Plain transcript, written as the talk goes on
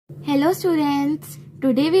Hello students,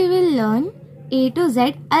 today we will learn A to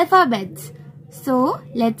Z alphabets. So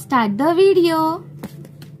let's start the video.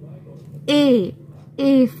 A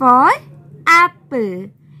for apple,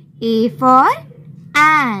 A for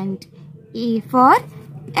ant, A for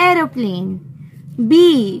aeroplane.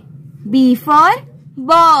 B for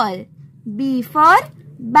ball, B for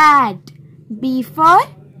bat, B for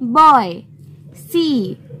boy.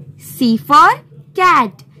 C for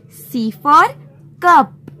cat, C for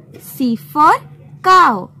cup, C for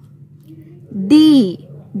cow. D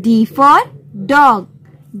for dog,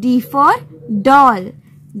 D for doll,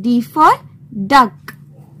 D for duck.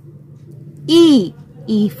 E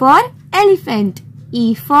for elephant,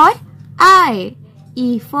 E for eye,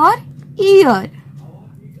 E for ear.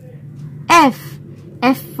 F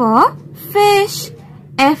for fish,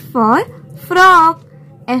 F for frog,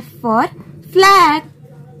 F for flag.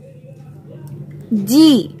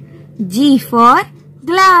 G for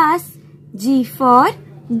glass, G for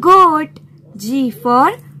goat, G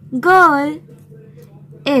for girl.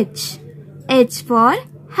 H for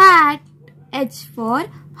hat, H for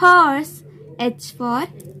horse, H for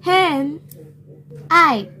hen.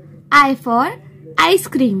 I for ice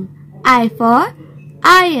cream, I for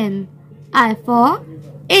iron, I for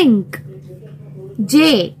ink.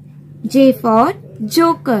 J for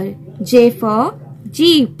joker, J for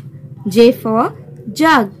jeep, J for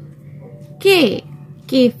jug. K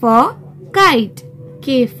for kite,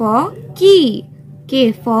 K for key,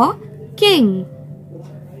 K for king.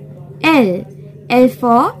 L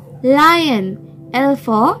for lion, L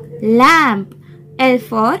for lamp, L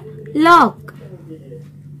for lock.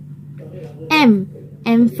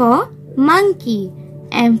 M for monkey,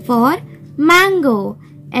 M for mango,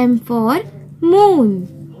 M for moon.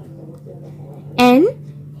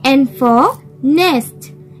 N for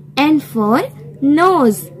nest, N for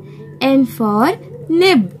nose, N for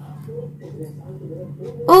nib.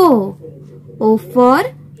 O for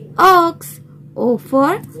ox, O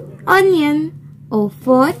for onion, O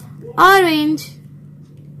for orange.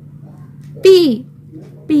 P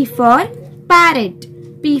for parrot,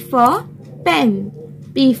 P for pen,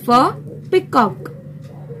 P for peacock.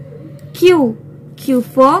 Q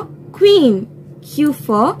for queen, Q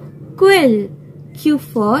for quill, Q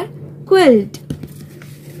for quilt.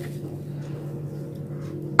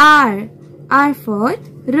 R for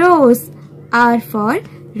rose, R for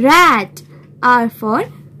rat, R for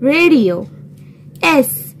radio.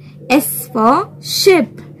 S for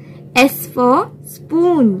ship, S for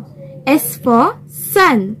spoon, S for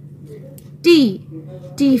sun. T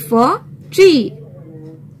for tree,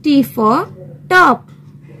 T for top,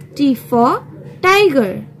 T for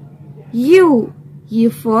tiger. U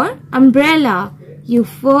for umbrella, U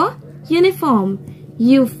for uniform,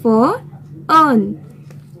 U for urn.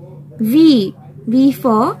 V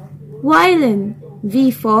for violin, V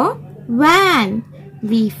for van,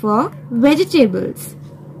 V for vegetables.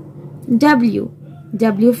 W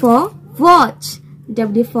for watch,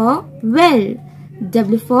 W for well,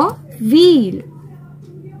 W for wheel.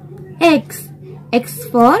 X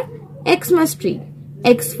for Xmas tree,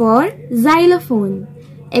 X for xylophone,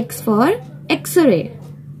 X for X-ray.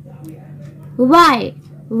 Y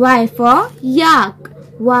for yak,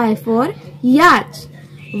 Y for yacht,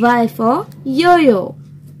 Y for yo-yo.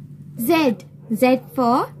 Z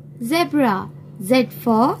for zebra, Z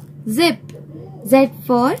for zip, Z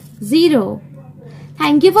for zero.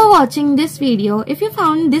 Thank you for watching this video. If you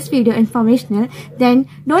found this video informational, then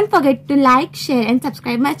don't forget to like, share and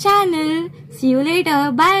subscribe my channel. See you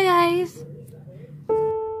later. Bye guys.